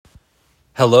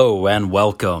Hello and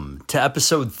welcome to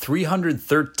episode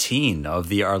 313 of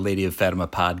the Our Lady of Fatima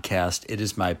podcast. It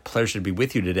is my pleasure to be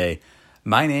with you today.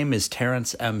 My name is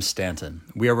Terrence M. Stanton.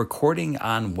 We are recording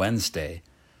on Wednesday,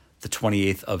 the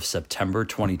 28th of September,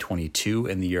 2022,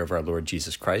 in the year of our Lord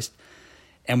Jesus Christ.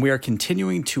 And we are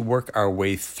continuing to work our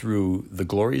way through the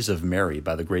glories of Mary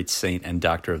by the great saint and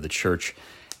doctor of the church,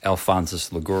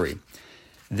 Alphonsus Liguori.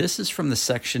 This is from the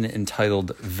section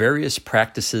entitled Various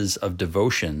Practices of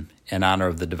Devotion in Honor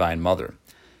of the Divine Mother,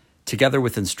 together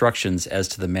with instructions as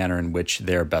to the manner in which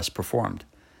they are best performed.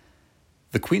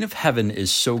 The Queen of Heaven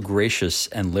is so gracious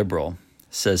and liberal,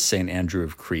 says St. Andrew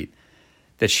of Crete,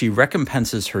 that she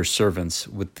recompenses her servants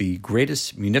with the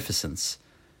greatest munificence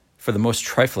for the most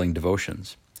trifling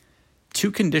devotions.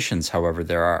 Two conditions, however,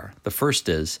 there are. The first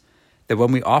is that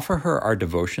when we offer her our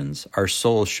devotions, our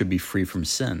souls should be free from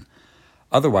sin.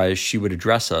 Otherwise, she would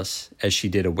address us as she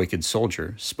did a wicked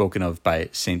soldier, spoken of by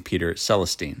St. Peter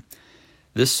Celestine.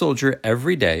 This soldier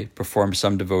every day performed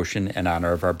some devotion in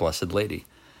honor of our Blessed Lady.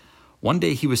 One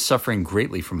day he was suffering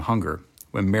greatly from hunger,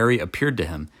 when Mary appeared to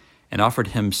him and offered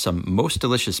him some most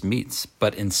delicious meats,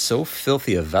 but in so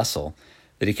filthy a vessel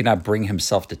that he could not bring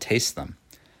himself to taste them.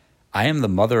 "I am the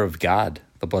Mother of God,"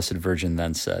 the Blessed Virgin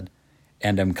then said,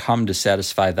 "and am come to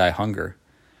satisfy thy hunger."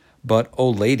 "But, O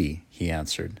Lady," he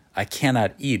answered, "I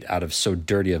cannot eat out of so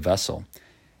dirty a vessel."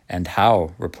 "And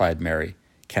how," replied Mary,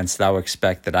 "canst thou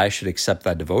expect that I should accept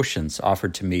thy devotions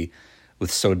offered to me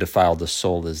with so defiled a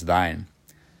soul as thine?"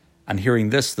 On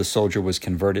hearing this, the soldier was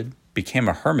converted, became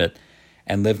a hermit,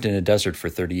 and lived in a desert for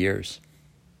 30 years.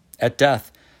 At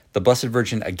death, the Blessed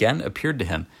Virgin again appeared to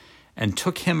him and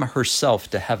took him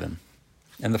herself to heaven.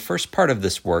 In the first part of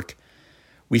this work,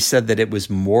 we said that it was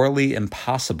morally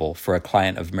impossible for a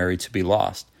client of Mary to be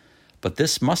lost, but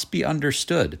this must be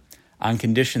understood on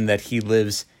condition that he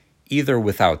lives either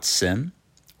without sin,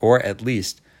 or at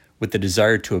least with the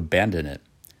desire to abandon it,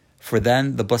 for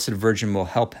then the Blessed Virgin will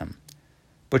help him.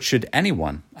 But should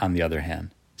anyone, on the other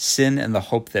hand, sin in the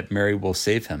hope that Mary will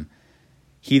save him,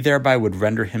 he thereby would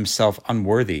render himself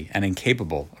unworthy and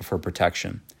incapable of her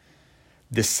protection.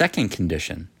 The second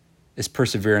condition is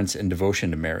perseverance in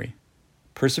devotion to Mary.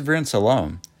 Perseverance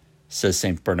alone, says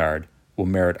St. Bernard, will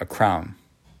merit a crown.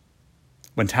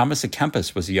 When Thomas à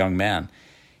Kempis was a young man,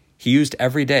 he used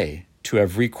every day to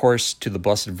have recourse to the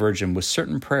Blessed Virgin with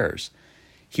certain prayers.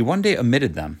 He one day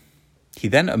omitted them. He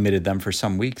then omitted them for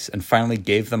some weeks and finally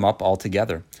gave them up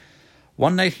altogether.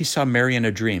 One night he saw Mary in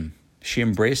a dream. She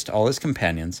embraced all his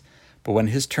companions, but when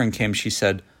his turn came, she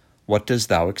said, "What dost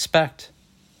thou expect?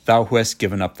 Thou who hast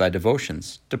given up thy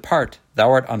devotions, depart,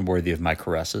 thou art unworthy of my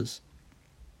caresses."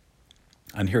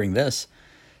 On hearing this,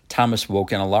 Thomas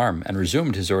woke in alarm and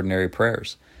resumed his ordinary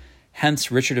prayers. Hence,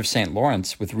 Richard of St.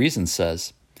 Lawrence, with reason,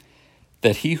 says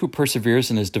that he who perseveres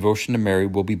in his devotion to Mary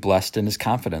will be blessed in his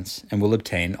confidence and will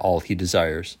obtain all he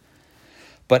desires.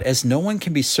 But as no one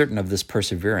can be certain of this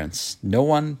perseverance, no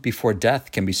one before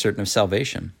death can be certain of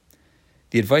salvation.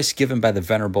 The advice given by the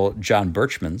Venerable John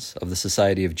Birchmans of the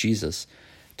Society of Jesus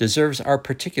deserves our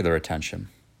particular attention.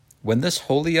 When this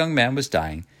holy young man was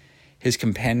dying, his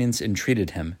companions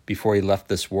entreated him before he left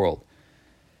this world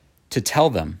to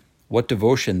tell them what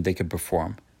devotion they could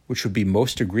perform, which would be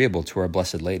most agreeable to our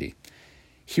Blessed Lady.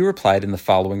 He replied in the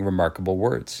following remarkable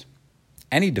words: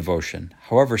 "Any devotion,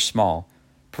 however small,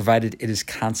 provided it is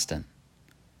constant.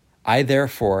 I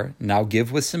therefore now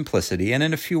give with simplicity and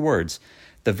in a few words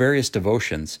the various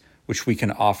devotions which we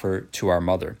can offer to our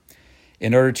Mother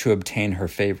in order to obtain her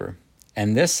favor,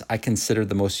 and this I consider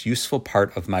the most useful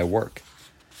part of my work.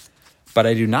 But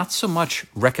I do not so much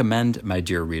recommend, my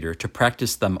dear reader, to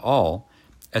practice them all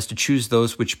as to choose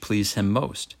those which please him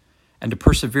most, and to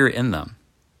persevere in them,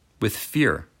 with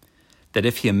fear that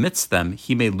if he omits them,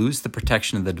 he may lose the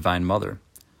protection of the Divine Mother.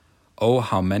 Oh,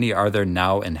 how many are there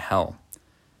now in hell,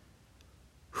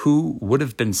 who would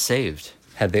have been saved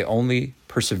had they only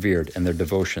persevered in their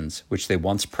devotions which they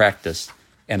once practiced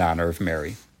in honor of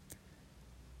Mary."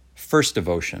 First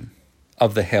devotion,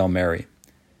 of the Hail Mary.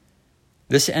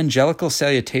 This angelical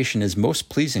salutation is most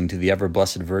pleasing to the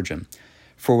ever-blessed Virgin,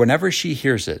 for whenever she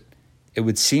hears it, it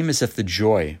would seem as if the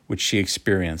joy which she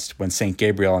experienced when St.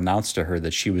 Gabriel announced to her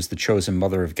that she was the chosen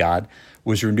Mother of God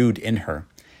was renewed in her,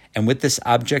 and with this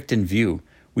object in view,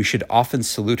 we should often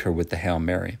salute her with the Hail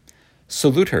Mary.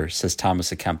 "Salute her," says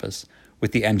Thomas à Kempis,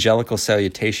 "with the angelical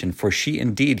salutation, for she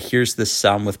indeed hears this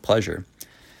sound with pleasure."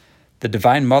 The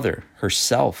Divine Mother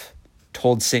herself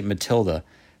told St. Matilda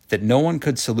that no one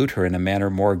could salute her in a manner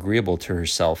more agreeable to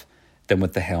herself than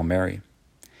with the Hail Mary.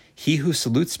 He who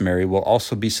salutes Mary will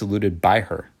also be saluted by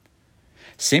her.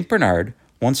 St. Bernard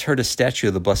once heard a statue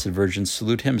of the Blessed Virgin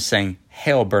salute him, saying,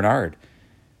 "Hail, Bernard,"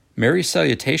 Mary's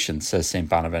salutation, says St.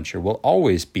 Bonaventure, will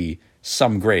always be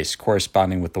some grace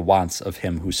corresponding with the wants of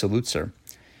him who salutes her.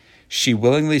 She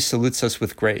willingly salutes us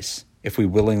with grace, if we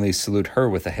willingly salute her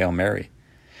with a Hail Mary.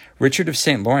 Richard of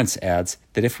St. Lawrence adds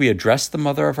that if we address the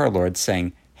Mother of our Lord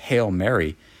saying, Hail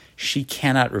Mary, she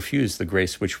cannot refuse the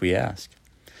grace which we ask.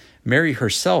 Mary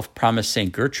herself promised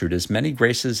St. Gertrude as many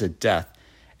graces at death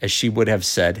as she would have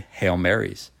said Hail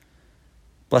Marys.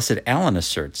 Blessed Alan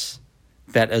asserts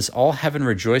that as all heaven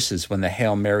rejoices when the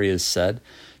Hail Mary is said,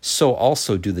 so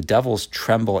also do the devils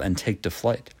tremble and take to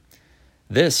flight.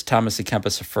 This Thomas à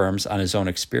Kempis affirms on his own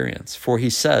experience, for he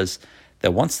says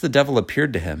that once the devil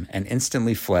appeared to him and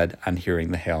instantly fled on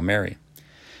hearing the Hail Mary.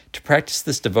 To practice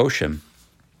this devotion,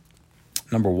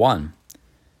 number 1,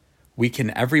 we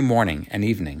can every morning and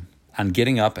evening, on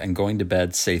getting up and going to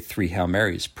bed, say 3 Hail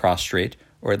Marys, prostrate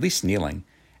or at least kneeling,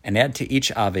 and add to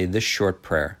each Ave this short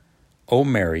prayer: O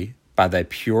Mary, by thy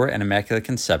pure and immaculate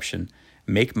conception,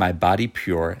 make my body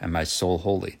pure and my soul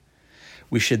holy.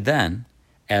 We should then,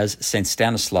 as St.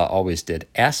 Stanislaus always did,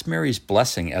 ask Mary's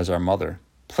blessing as our mother,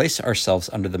 place ourselves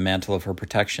under the mantle of her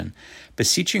protection,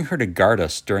 beseeching her to guard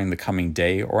us during the coming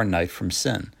day or night from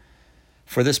sin.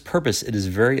 For this purpose, it is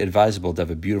very advisable to have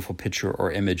a beautiful picture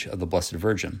or image of the Blessed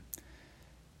Virgin.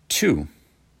 2,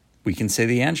 we can say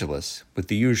the Angelus with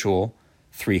the usual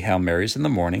 3 Hail Marys in the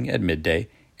morning, at midday,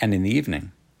 and in the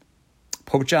evening.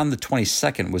 Pope John the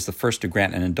 22nd was the first to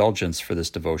grant an indulgence for this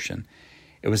devotion.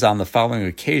 It was on the following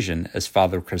occasion, as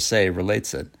Father Creuset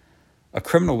relates it. A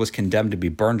criminal was condemned to be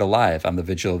burned alive on the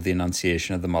vigil of the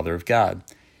Annunciation of the Mother of God.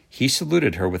 He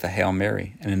saluted her with a Hail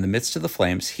Mary, and in the midst of the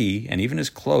flames he, and even his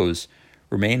clothes,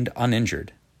 remained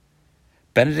uninjured.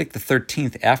 Benedict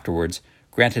XIII afterwards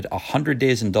granted 100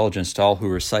 days' indulgence to all who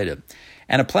recite it,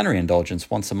 and a plenary indulgence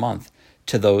once a month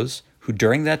to those who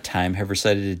during that time have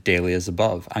recited it daily as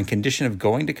above, on condition of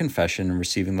going to confession and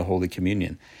receiving the Holy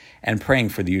Communion, and praying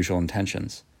for the usual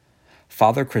intentions.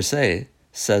 Father Creuset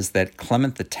says that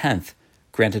Clement X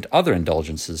granted other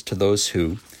indulgences to those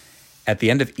who, at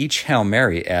the end of each Hail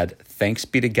Mary, add, Thanks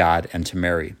be to God and to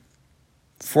Mary.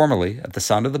 Formerly, at the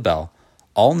sound of the bell,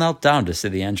 all knelt down to say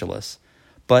the Angelus,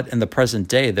 but in the present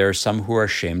day there are some who are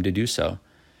ashamed to do so.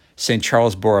 St.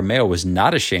 Charles Borromeo was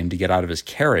not ashamed to get out of his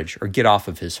carriage or get off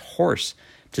of his horse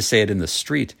to say it in the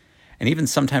street, and even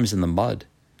sometimes in the mud.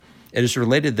 It is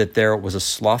related that there was a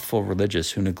slothful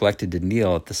religious who neglected to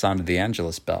kneel at the sound of the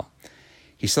Angelus bell.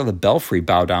 He saw the belfry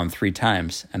bow down 3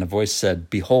 times, and a voice said,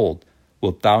 Behold,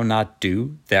 wilt thou not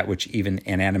do that which even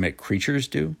inanimate creatures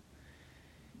do?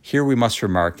 Here we must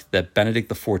remark that Benedict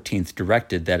XIV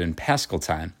directed that in Paschal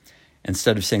time,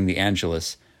 instead of saying the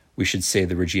Angelus, we should say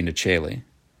the Regina Caeli,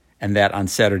 and that on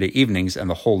Saturday evenings and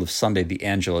the whole of Sunday the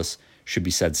Angelus should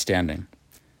be said standing.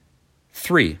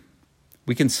 3,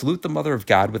 we can salute the Mother of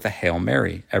God with a Hail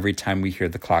Mary every time we hear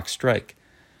the clock strike.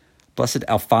 Blessed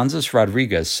Alphonsus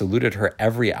Rodriguez saluted her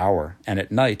every hour, and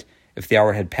at night, if the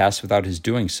hour had passed without his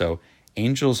doing so,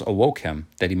 angels awoke him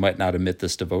that he might not omit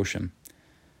this devotion.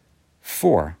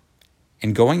 4,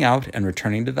 in going out and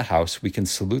returning to the house, we can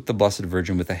salute the Blessed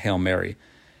Virgin with a Hail Mary,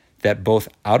 that both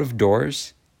out of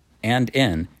doors and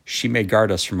in she may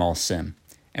guard us from all sin,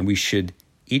 and we should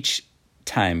each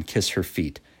time kiss her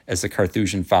feet, as the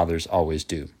Carthusian fathers always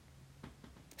do.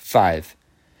 5,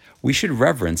 we should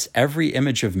reverence every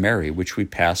image of Mary which we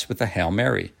pass with a Hail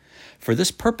Mary. For this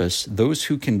purpose, those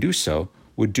who can do so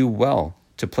would do well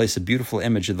to place a beautiful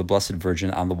image of the Blessed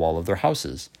Virgin on the wall of their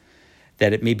houses,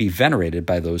 that it may be venerated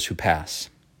by those who pass.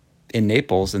 In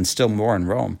Naples, and still more in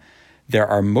Rome, there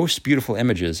are most beautiful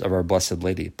images of our Blessed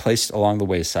Lady placed along the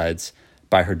waysides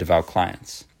by her devout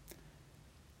clients.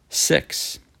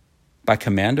 6, by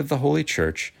command of the Holy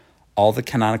Church, all the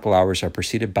canonical hours are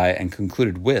preceded by and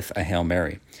concluded with a Hail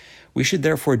Mary. We should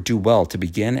therefore do well to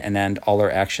begin and end all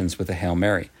our actions with a Hail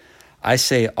Mary. I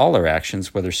say all our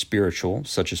actions, whether spiritual,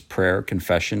 such as prayer,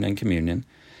 confession, and communion,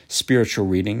 spiritual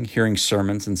reading, hearing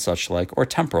sermons and such like, or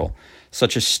temporal,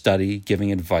 such as study, giving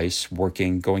advice,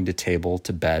 working, going to table,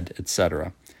 to bed,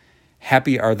 etc.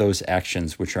 Happy are those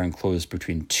actions which are enclosed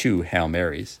between 2 Hail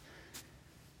Marys.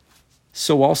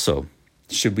 So also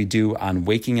should we do on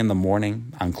waking in the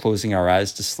morning, on closing our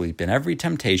eyes to sleep, in every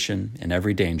temptation, in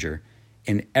every danger,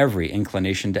 in every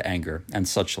inclination to anger, and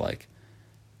such like.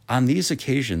 On these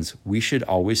occasions, we should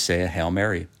always say a Hail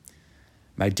Mary.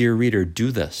 My dear reader,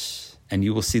 do this, and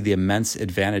you will see the immense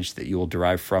advantage that you will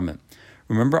derive from it.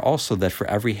 Remember also that for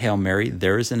every Hail Mary,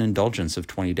 there is an indulgence of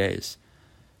 20 days.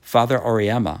 Father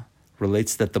Auriemma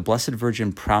relates that the Blessed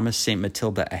Virgin promised St.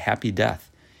 Matilda a happy death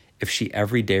if she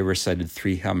every day recited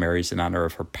 3 Hail Marys in honor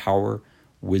of her power,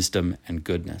 wisdom, and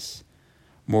goodness.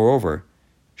 Moreover,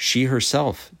 she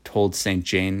herself told St.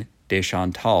 Jane de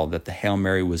Chantal that the Hail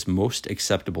Mary was most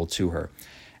acceptable to her,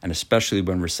 and especially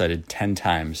when recited 10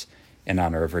 times in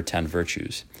honor of her 10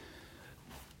 virtues.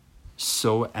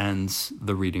 So ends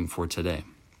the reading for today.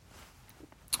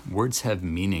 Words have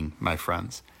meaning, my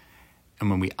friends. And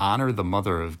when we honor the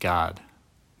Mother of God,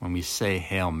 when we say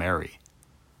Hail Mary,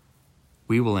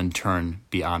 we will in turn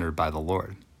be honored by the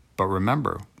Lord. But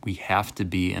remember, we have to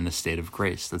be in a state of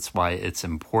grace. That's why it's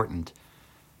important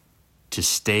to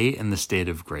stay in the state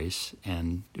of grace.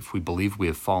 And if we believe we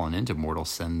have fallen into mortal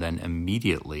sin, then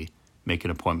immediately make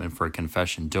an appointment for a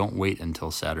confession. Don't wait until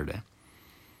Saturday.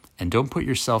 And don't put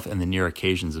yourself in the near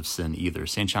occasions of sin either.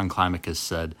 St. John Climacus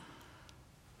said,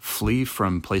 "Flee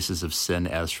from places of sin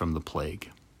as from the plague."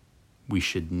 We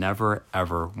should never,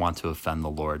 ever want to offend the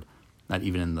Lord, not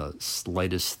even in the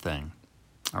slightest thing.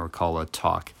 I recall a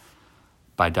talk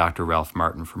by Dr. Ralph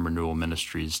Martin from Renewal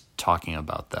Ministries talking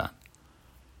about that.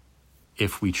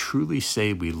 If we truly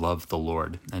say we love the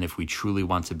Lord, and if we truly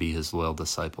want to be his loyal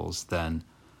disciples, then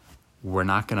we're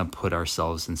not going to put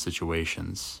ourselves in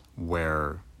situations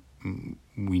where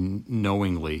we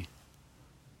knowingly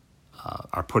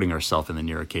are putting ourselves in the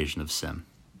near occasion of sin.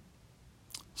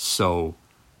 So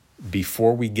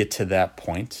before we get to that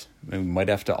point, we might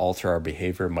have to alter our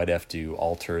behavior, might have to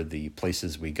alter the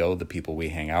places we go, the people we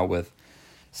hang out with.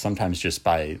 Sometimes just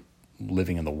by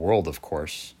living in the world, of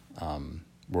course,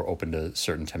 we're open to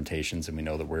certain temptations, and we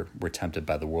know that we're tempted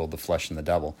by the world, the flesh, and the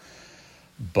devil.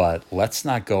 But let's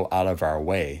not go out of our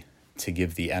way to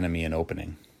give the enemy an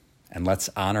opening. And let's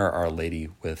honor Our Lady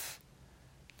with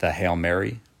the Hail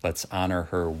Mary. Let's honor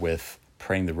her with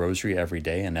praying the rosary every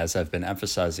day. And as I've been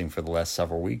emphasizing for the last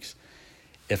several weeks,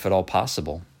 if at all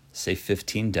possible, say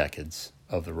 15 decades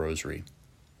of the rosary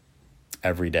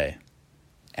every day.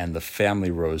 And the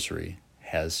family rosary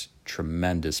has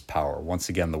tremendous power. Once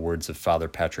again, the words of Father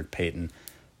Patrick Peyton,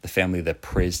 the family that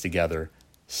prays together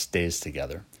stays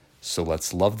together. So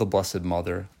let's love the Blessed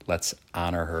Mother. Let's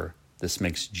honor her. This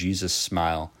makes Jesus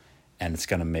smile, and it's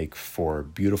going to make for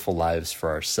beautiful lives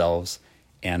for ourselves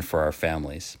and for our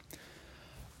families.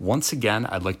 Once again,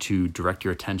 I'd like to direct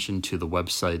your attention to the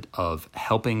website of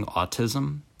Helping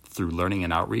Autism Through Learning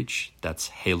and Outreach. That's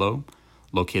HALO,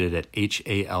 located at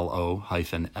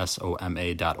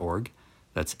halo-soma.org.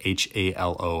 That's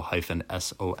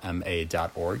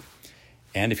halo-soma.org.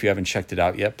 And if you haven't checked it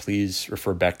out yet, please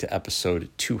refer back to episode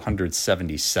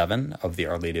 277 of the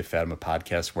Our Lady of Fatima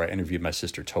podcast, where I interviewed my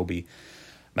sister Toby,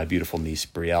 my beautiful niece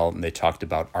Brielle, and they talked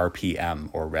about RPM,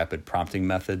 or Rapid Prompting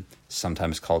Method,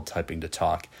 sometimes called typing to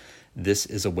talk. This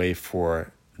is a way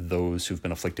for those who've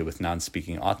been afflicted with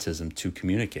non-speaking autism to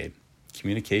communicate.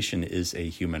 Communication is a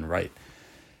human right.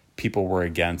 Many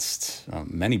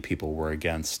people were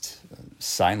against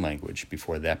sign language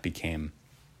before that became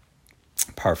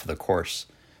par for the course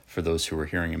for those who were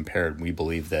hearing impaired. We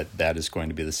believe that that is going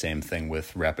to be the same thing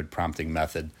with Rapid Prompting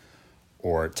Method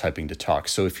or typing to talk.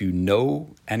 So if you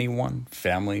know anyone,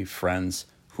 family, friends,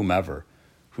 whomever,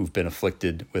 who've been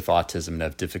afflicted with autism and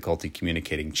have difficulty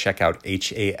communicating, check out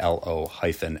halo-soma.org.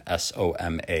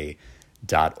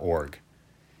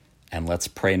 And let's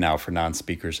pray now for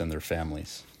non-speakers and their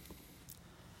families.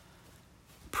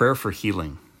 Prayer for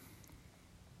healing.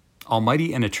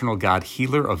 Almighty and eternal God,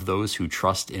 healer of those who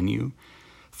trust in you,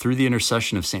 through the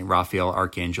intercession of St. Raphael,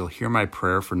 Archangel, hear my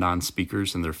prayer for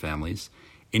non-speakers and their families.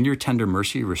 In your tender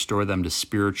mercy, restore them to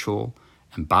spiritual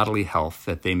and bodily health,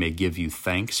 that they may give you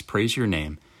thanks, praise your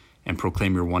name, and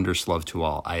proclaim your wondrous love to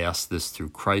all. I ask this through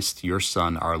Christ, your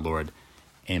Son, our Lord.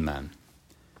 Amen.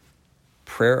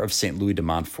 Prayer of St. Louis de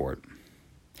Montfort.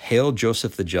 Hail,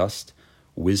 Joseph the Just,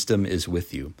 wisdom is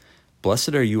with you.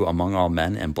 Blessed are you among all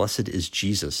men, and blessed is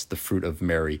Jesus, the fruit of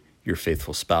Mary, your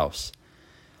faithful spouse.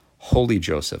 Holy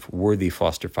Joseph, worthy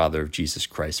foster father of Jesus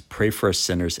Christ, pray for us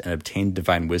sinners and obtain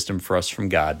divine wisdom for us from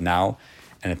God, now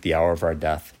and at the hour of our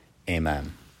death.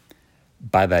 Amen.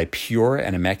 By thy pure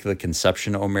and immaculate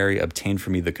conception, O Mary, obtain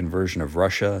for me the conversion of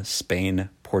Russia, Spain,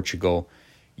 Portugal,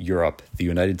 Europe, the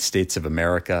United States of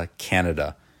America,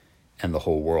 Canada, and the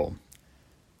whole world.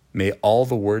 May all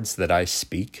the words that I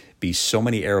speak be so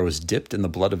many arrows dipped in the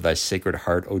blood of thy sacred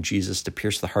heart, O Jesus, to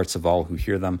pierce the hearts of all who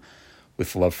hear them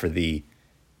with love for thee.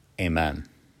 Amen.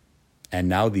 And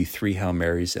now the 3 Hail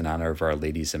Marys in honor of Our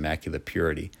Lady's Immaculate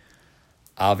Purity.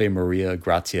 Ave Maria,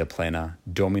 gratia plena,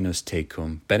 Dominus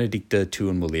tecum, benedicta tu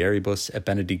in mulieribus, et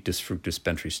benedictus fructus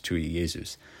ventris tui,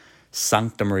 Iesus.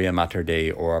 Sancta Maria Mater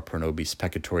Dei, ora pro nobis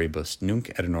peccatoribus,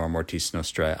 nunc et in hora mortis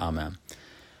nostrae. Amen.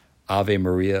 Ave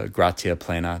Maria, gratia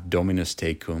plena, Dominus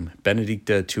tecum,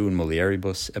 benedicta tu in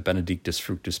mulieribus, et benedictus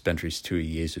fructus ventris tui,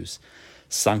 Iesus.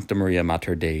 Sancta Maria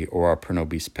Mater Dei, ora pro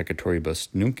nobis peccatoribus,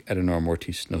 nunc et in hora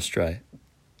mortis nostrae.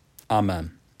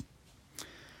 Amen.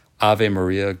 Ave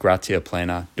Maria, gratia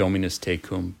plena, Dominus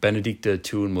tecum, benedicta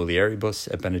tu in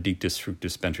mulieribus, et benedictus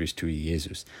fructus ventris tui,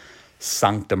 Iesus.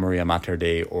 Sancta Maria Mater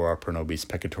Dei, ora pro nobis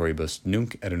peccatoribus,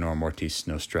 nunc et in hora mortis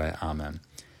nostrae. Amen.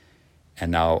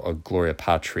 And now a Gloria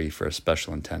Patri for a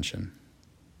special intention.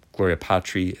 Gloria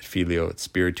Patri, et Filio, et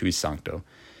Spiritui Sancto,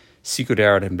 sicut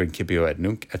erat in principio et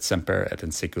nunc et semper et in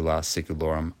saecula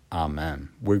saeculorum. Amen.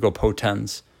 Virgo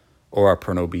potens, ora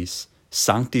pro nobis.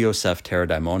 Sancti Joseph terra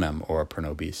daemonem, ora pro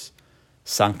nobis.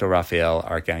 Sancto Raphael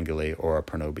archangeli, ora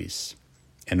pro nobis.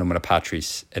 In nomine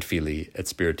Patris et Filii et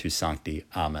Spiritus Sancti.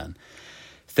 Amen.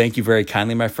 Thank you very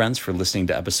kindly, my friends, for listening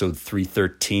to episode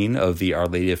 313 of the Our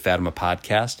Lady of Fatima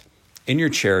podcast. In your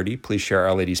charity, please share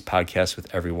Our Lady's podcast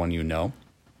with everyone you know.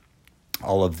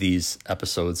 All of these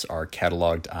episodes are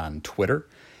cataloged on Twitter.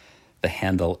 The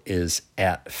handle is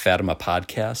 @Fatima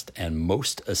Podcast, and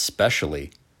most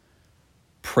especially,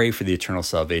 pray for the eternal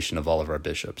salvation of all of our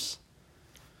bishops.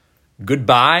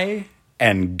 Goodbye,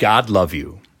 and God love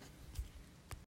you.